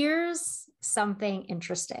 Here's something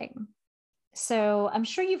interesting. So I'm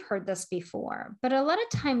sure you've heard this before, but a lot of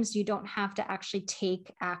times you don't have to actually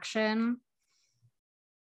take action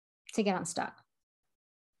to get unstuck.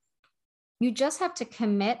 You just have to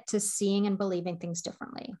commit to seeing and believing things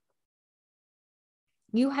differently.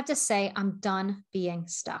 You have to say, I'm done being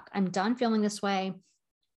stuck. I'm done feeling this way.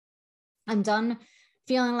 I'm done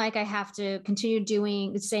feeling like I have to continue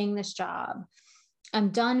saying this job. I'm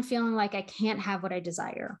done feeling like I can't have what I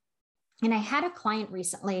desire. And I had a client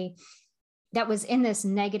recently that was in this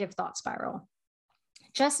negative thought spiral,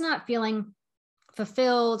 just not feeling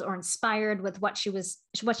fulfilled or inspired with what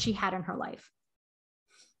she had in her life.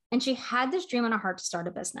 And she had this dream on her heart to start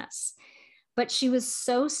a business, but she was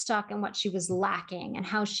so stuck in what she was lacking and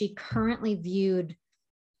how she currently viewed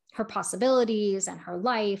her possibilities and her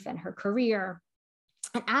life and her career.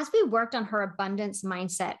 And as we worked on her abundance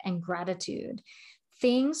mindset and gratitude,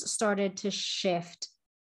 things started to shift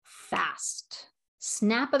fast,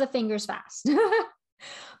 snap of the fingers fast.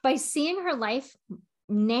 By seeing her life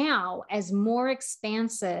now as more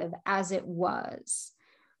expansive as it was,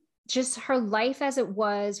 just her life as it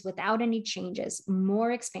was without any changes,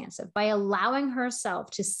 more expansive, by allowing herself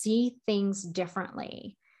to see things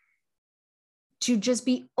differently, to just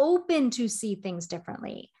be open to see things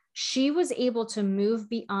differently, she was able to move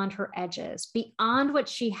beyond her edges, beyond what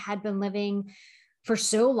she had been living for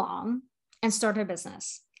so long, and start her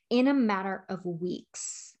business in a matter of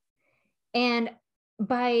weeks. And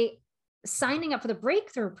by signing up for the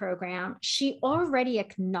Breakthrough Program, she already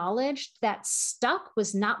acknowledged that stuck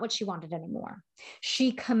was not what she wanted anymore.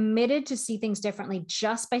 She committed to see things differently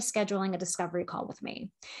just by scheduling a discovery call with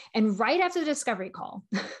me. And right after the discovery call,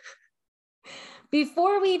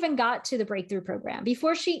 before we even got to the Breakthrough Program,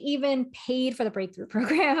 before she even paid for the Breakthrough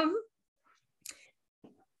Program,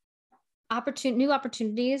 new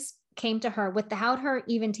opportunities came to her without her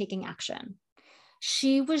even taking action.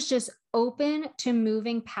 She was just open to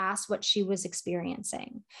moving past what she was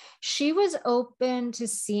experiencing. She was open to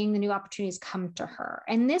seeing the new opportunities come to her.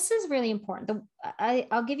 And this is really important.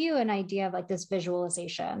 I'll give you an idea of like this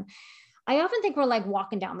visualization. I often think we're like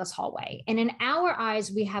walking down this hallway, and in our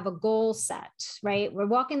eyes, we have a goal set, right? We're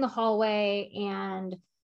walking the hallway and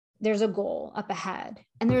there's a goal up ahead,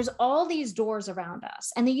 and there's all these doors around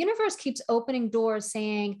us. And the universe keeps opening doors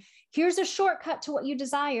saying, here's a shortcut to what you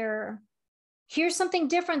desire. Here's something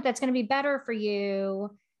different that's going to be better for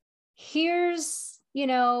you. Here's,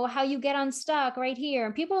 how you get unstuck right here.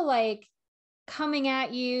 And people like coming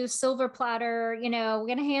at you, silver platter, we're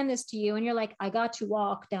going to hand this to you. And you're like, I got to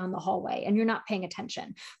walk down the hallway, and you're not paying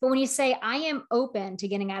attention. But when you say, I am open to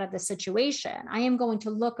getting out of this situation, I am going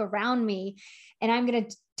to look around me and I'm going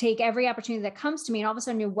to take every opportunity that comes to me. And all of a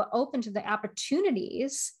sudden you're open to the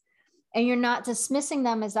opportunities, and you're not dismissing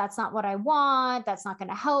them as that's not what I want. That's not going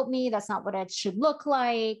to help me. That's not what it should look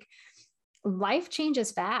like. Life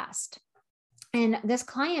changes fast. And this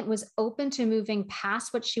client was open to moving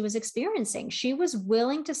past what she was experiencing. She was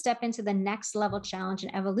willing to step into the next level challenge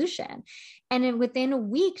and evolution. And within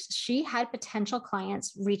weeks, she had potential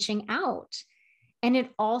clients reaching out. And it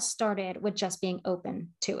all started with just being open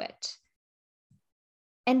to it.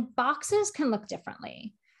 And boxes can look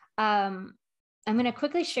differently. I'm going to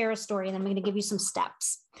quickly share a story, and then I'm going to give you some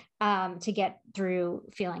steps to get through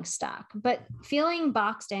feeling stuck. But feeling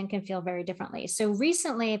boxed in can feel very differently. So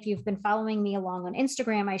recently, if you've been following me along on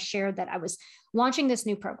Instagram, I shared that I was launching this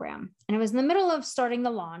new program, and I was in the middle of starting the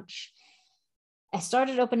launch. I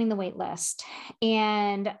started opening the wait list,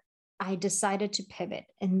 and I decided to pivot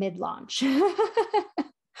in mid-launch. And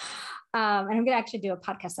I'm going to actually do a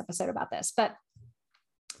podcast episode about this, but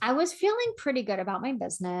I was feeling pretty good about my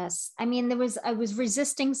business. I mean, I was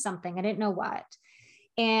resisting something. I didn't know what.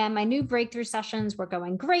 And my new breakthrough sessions were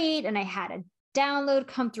going great. And I had a download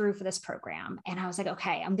come through for this program. And I was like,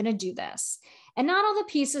 okay, I'm going to do this. And not all the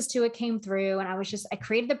pieces to it came through. And I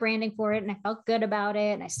created the branding for it, and I felt good about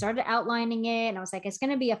it. And I started outlining it. And I was like, it's going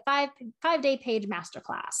to be a five-day paid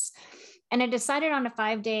masterclass. And I decided on a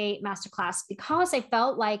 5-day masterclass because I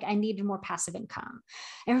felt like I needed more passive income.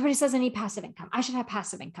 Everybody says I need passive income. I should have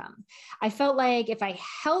passive income. I felt like if I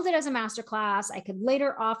held it as a masterclass, I could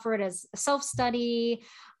later offer it as a self-study.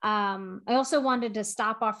 I also wanted to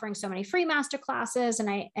stop offering so many free masterclasses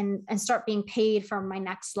and start being paid for my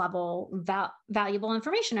next level valuable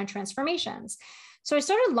information and transformations. So I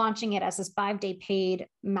started launching it as this 5-day paid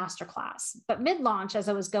masterclass. But mid-launch, as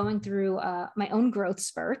I was going through my own growth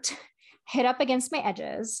spurt, hit up against my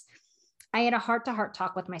edges, I had a heart-to-heart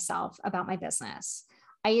talk with myself about my business.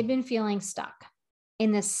 I had been feeling stuck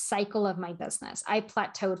in this cycle of my business. I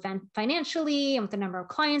plateaued financially, and with the number of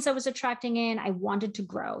clients I was attracting in, I wanted to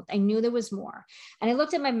grow. I knew there was more. And I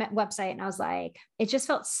looked at my website and I was like, it just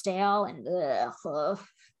felt stale and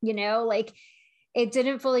like it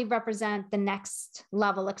didn't fully represent the next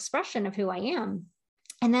level expression of who I am.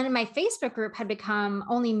 And then my Facebook group had become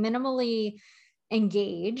only minimally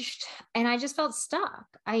engaged, and I just felt stuck.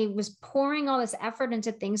 I was pouring all this effort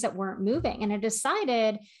into things that weren't moving. And I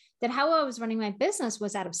decided that how I was running my business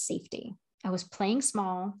was out of safety. I was playing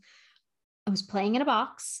small. I was playing in a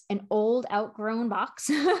box, an old outgrown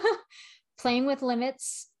box, playing with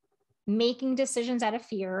limits, making decisions out of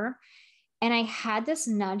fear. And I had this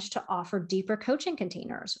nudge to offer deeper coaching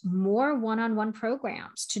containers, more one-on-one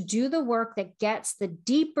programs, to do the work that gets the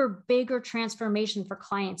deeper, bigger transformation for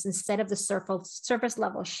clients instead of the surface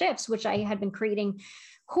level shifts, which I had been creating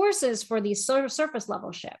courses for these surface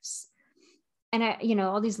level shifts. And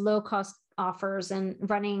all these low cost offers and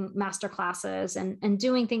running master classes and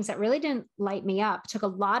doing things that really didn't light me up, took a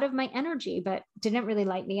lot of my energy, but didn't really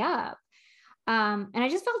light me up. And I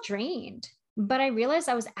just felt drained. But I realized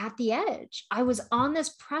I was at the edge. I was on this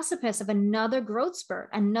precipice of another growth spurt,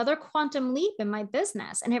 another quantum leap in my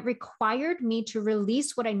business. And it required me to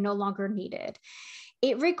release what I no longer needed.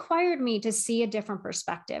 It required me to see a different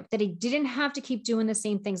perspective, that I didn't have to keep doing the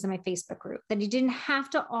same things in my Facebook group, that I didn't have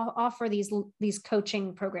to offer these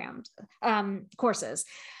coaching programs, courses,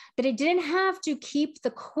 that I didn't have to keep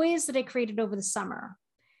the quiz that I created over the summer.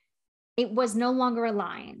 It was no longer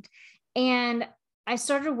aligned. And I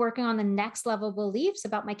started working on the next level beliefs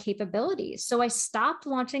about my capabilities. So I stopped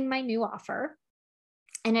launching my new offer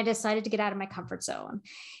and I decided to get out of my comfort zone.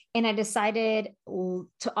 And I decided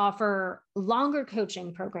to offer longer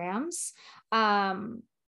coaching programs. I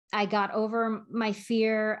got over my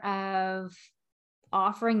fear of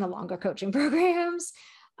offering the longer coaching programs.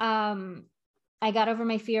 I got over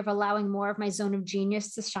my fear of allowing more of my zone of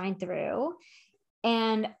genius to shine through.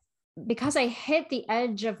 And because I hit the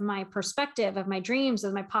edge of my perspective, of my dreams,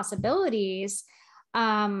 of my possibilities,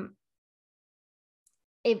 it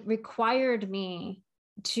required me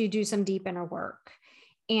to do some deep inner work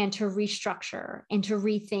and to restructure and to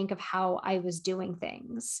rethink of how I was doing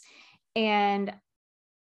things and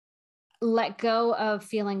let go of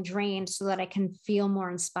feeling drained so that I can feel more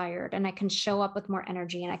inspired and I can show up with more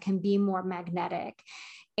energy and I can be more magnetic.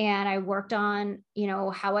 And I worked on,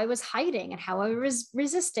 how I was hiding and how I was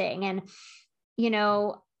resisting and,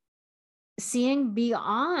 seeing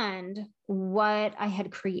beyond what I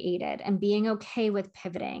had created and being okay with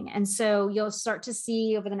pivoting. And so you'll start to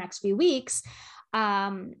see over the next few weeks,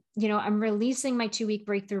 I'm releasing my 2-week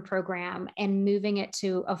breakthrough program and moving it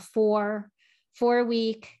to a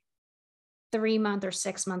 4-week, 3-month or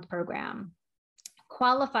 6-month program.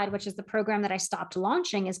 Qualified, which is the program that I stopped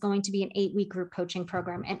launching, is going to be an 8-week group coaching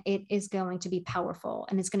program. And it is going to be powerful.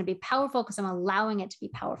 And it's going to be powerful because I'm allowing it to be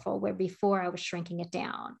powerful, where before I was shrinking it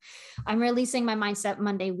down. I'm releasing my Mindset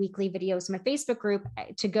Monday weekly videos in my Facebook group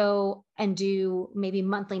to go and do maybe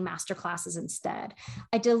monthly masterclasses instead.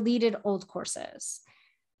 I deleted old courses.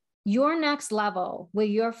 Your next level, where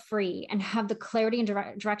you're free and have the clarity and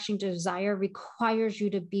direction you desire, requires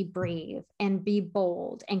you to be brave and be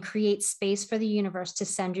bold and create space for the universe to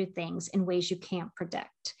send you things in ways you can't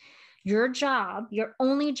predict. Your job, your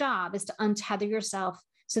only job, is to untether yourself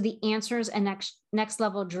so the answers and next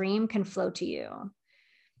level dream can flow to you.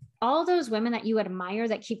 All those women that you admire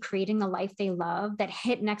that keep creating the life they love, that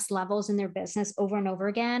hit next levels in their business over and over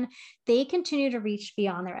again, they continue to reach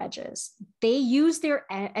beyond their edges. They use their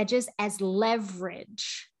edges as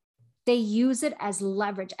leverage. They use it as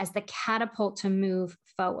leverage, as the catapult to move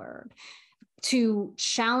forward, to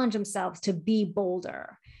challenge themselves, to be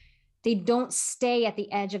bolder. They don't stay at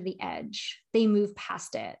the edge of the edge. They move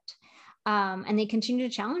past it. And they continue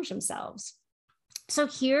to challenge themselves. So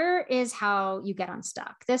here is how you get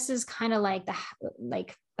unstuck. This is kind of like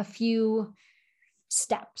a few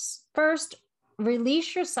steps. First,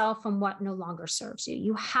 release yourself from what no longer serves you.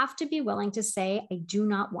 You have to be willing to say, I do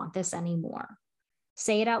not want this anymore.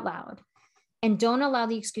 Say it out loud. And don't allow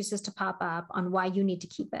the excuses to pop up on why you need to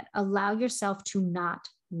keep it. Allow yourself to not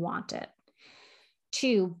want it.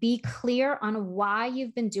 2, be clear on why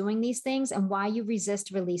you've been doing these things and why you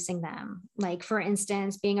resist releasing them. Like, for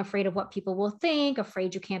instance, being afraid of what people will think,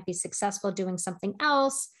 afraid you can't be successful doing something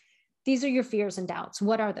else. These are your fears and doubts.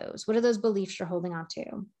 What are those? What are those beliefs you're holding on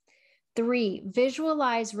to? 3,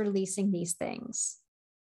 visualize releasing these things.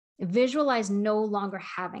 Visualize no longer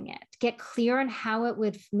having it. Get clear on how it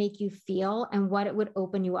would make you feel and what it would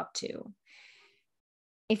open you up to.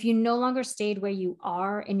 If you no longer stayed where you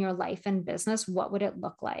are in your life and business, what would it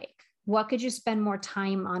look like? What could you spend more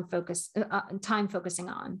time focusing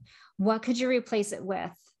on? What could you replace it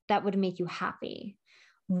with that would make you happy?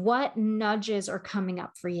 What nudges are coming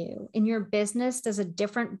up for you in your business? Does a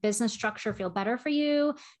different business structure feel better for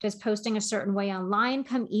you? Does posting a certain way online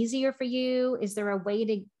come easier for you? Is there a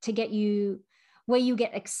way to get you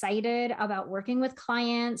get excited about working with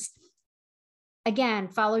clients? Again,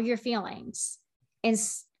 follow your feelings. And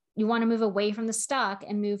you want to move away from the stuck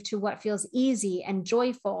and move to what feels easy and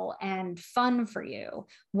joyful and fun for you.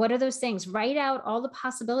 What are those things? Write out all the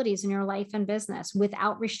possibilities in your life and business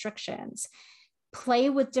without restrictions.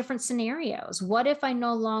 Play with different scenarios. What if I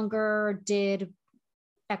no longer did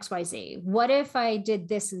XYZ? What if I did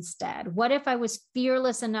this instead? What if I was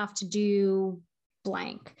fearless enough to do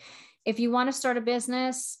blank? If you want to start a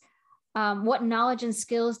business, what knowledge and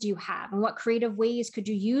skills do you have? And what creative ways could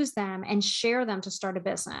you use them and share them to start a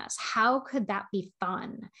business? How could that be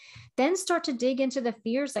fun? Then start to dig into the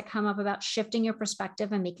fears that come up about shifting your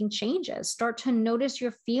perspective and making changes. Start to notice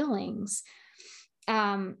your feelings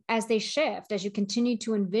as they shift, as you continue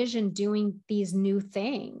to envision doing these new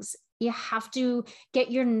things. You have to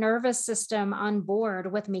get your nervous system on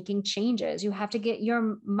board with making changes. You have to get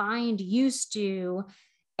your mind used to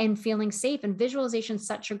and feeling safe. And visualization is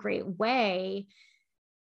such a great way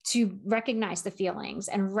to recognize the feelings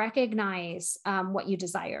and recognize what you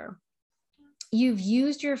desire. You've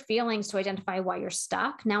used your feelings to identify why you're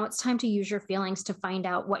stuck. Now it's time to use your feelings to find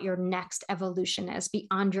out what your next evolution is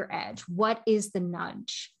beyond your edge. What is the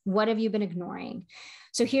nudge? What have you been ignoring?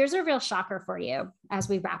 So here's a real shocker for you as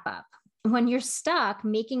we wrap up. When you're stuck,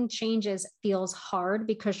 making changes feels hard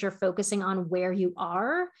because you're focusing on where you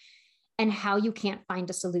are and how you can't find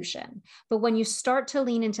a solution. But when you start to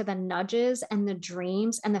lean into the nudges and the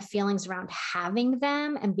dreams and the feelings around having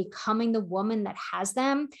them and becoming the woman that has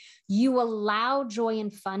them, you allow joy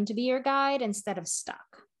and fun to be your guide instead of stuck.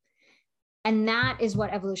 And that is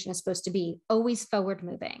what evolution is supposed to be, always forward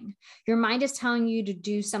moving. Your mind is telling you to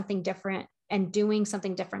do something different, and doing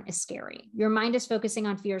something different is scary. Your mind is focusing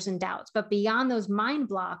on fears and doubts, but beyond those mind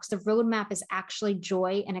blocks, the roadmap is actually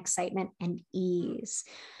joy and excitement and ease.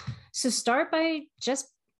 So start by just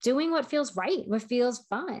doing what feels right, what feels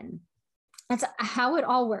fun. That's how it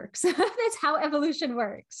all works. That's how evolution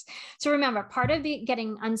works. So remember, part of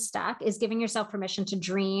getting unstuck is giving yourself permission to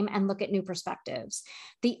dream and look at new perspectives.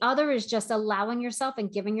 The other is just allowing yourself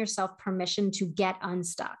and giving yourself permission to get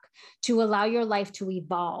unstuck, to allow your life to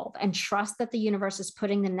evolve and trust that the universe is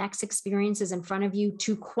putting the next experiences in front of you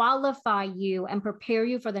to qualify you and prepare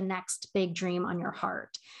you for the next big dream on your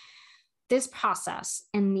heart. This process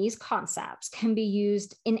and these concepts can be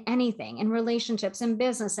used in anything, in relationships, in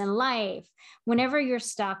business, in life. Whenever you're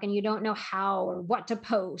stuck and you don't know how or what to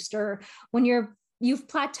post, or when you've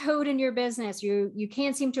plateaued in your business, you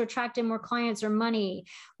can't seem to attract in more clients or money,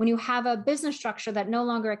 when you have a business structure that no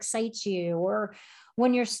longer excites you, or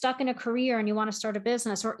when you're stuck in a career and you want to start a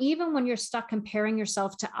business, or even when you're stuck comparing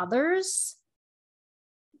yourself to others.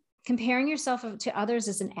 Comparing yourself to others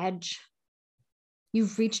is an edge.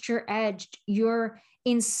 You've reached your edge. You're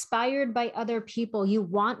inspired by other people. You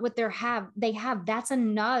want what they have. That's a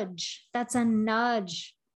nudge. That's a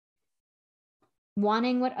nudge.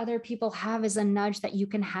 Wanting what other people have is a nudge that you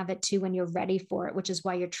can have it too when you're ready for it, which is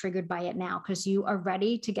why you're triggered by it now, because you are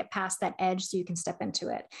ready to get past that edge so you can step into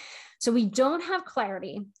it. So we don't have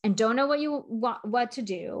clarity and don't know what you want, what to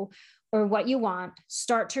do or what you want.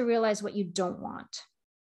 Start to realize what you don't want.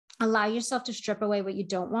 Allow yourself to strip away what you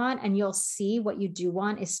don't want, and you'll see what you do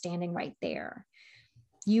want is standing right there.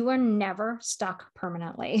 You are never stuck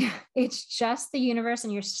permanently. It's just the universe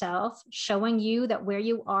and yourself showing you that where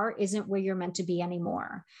you are isn't where you're meant to be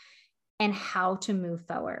anymore, and how to move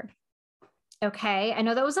forward. Okay. I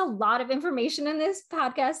know that was a lot of information in this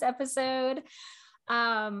podcast episode.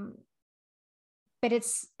 But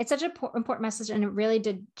it's such an important message, and it really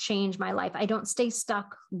did change my life. I don't stay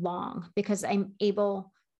stuck long because I'm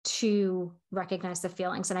able to recognize the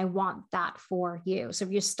feelings, and I want that for you. So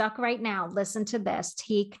if you're stuck right now, listen to this,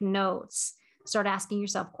 take notes, start asking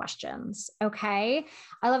yourself questions. Okay.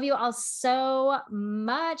 I love you all so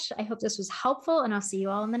much. I hope this was helpful, and I'll see you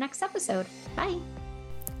all in the next episode. Bye.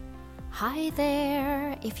 Hi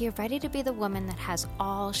there! If you're ready to be the woman that has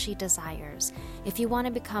all she desires, if you want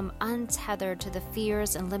to become untethered to the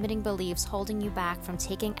fears and limiting beliefs holding you back from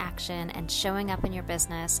taking action and showing up in your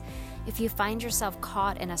business, if you find yourself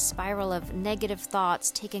caught in a spiral of negative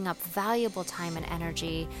thoughts taking up valuable time and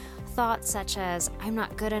energy, thoughts such as, I'm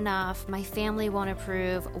not good enough, my family won't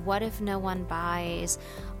approve, what if no one buys,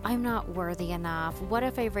 I'm not worthy enough, what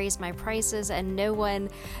if I raise my prices and no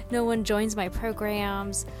one joins my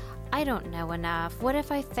programs, I don't know enough. What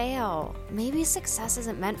if I fail? Maybe success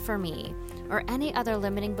isn't meant for me. Or any other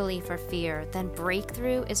limiting belief or fear, then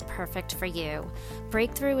Breakthrough is perfect for you.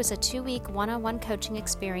 Breakthrough is a 2-week one-on-one coaching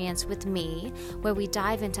experience with me, where we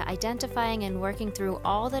dive into identifying and working through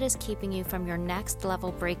all that is keeping you from your next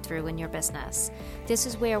level breakthrough in your business. This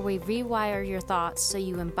is where we rewire your thoughts so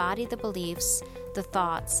you embody the beliefs, the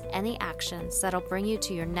thoughts, and the actions that'll bring you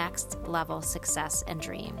to your next level success and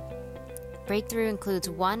dream. Breakthrough includes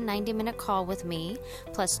one 90-minute call with me,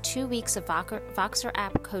 plus 2 weeks of Voxer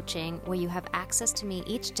app coaching, where you have access to me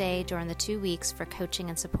each day during the 2 weeks for coaching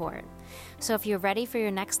and support. So if you're ready for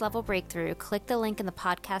your next level breakthrough, click the link in the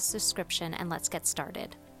podcast description and let's get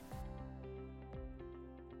started.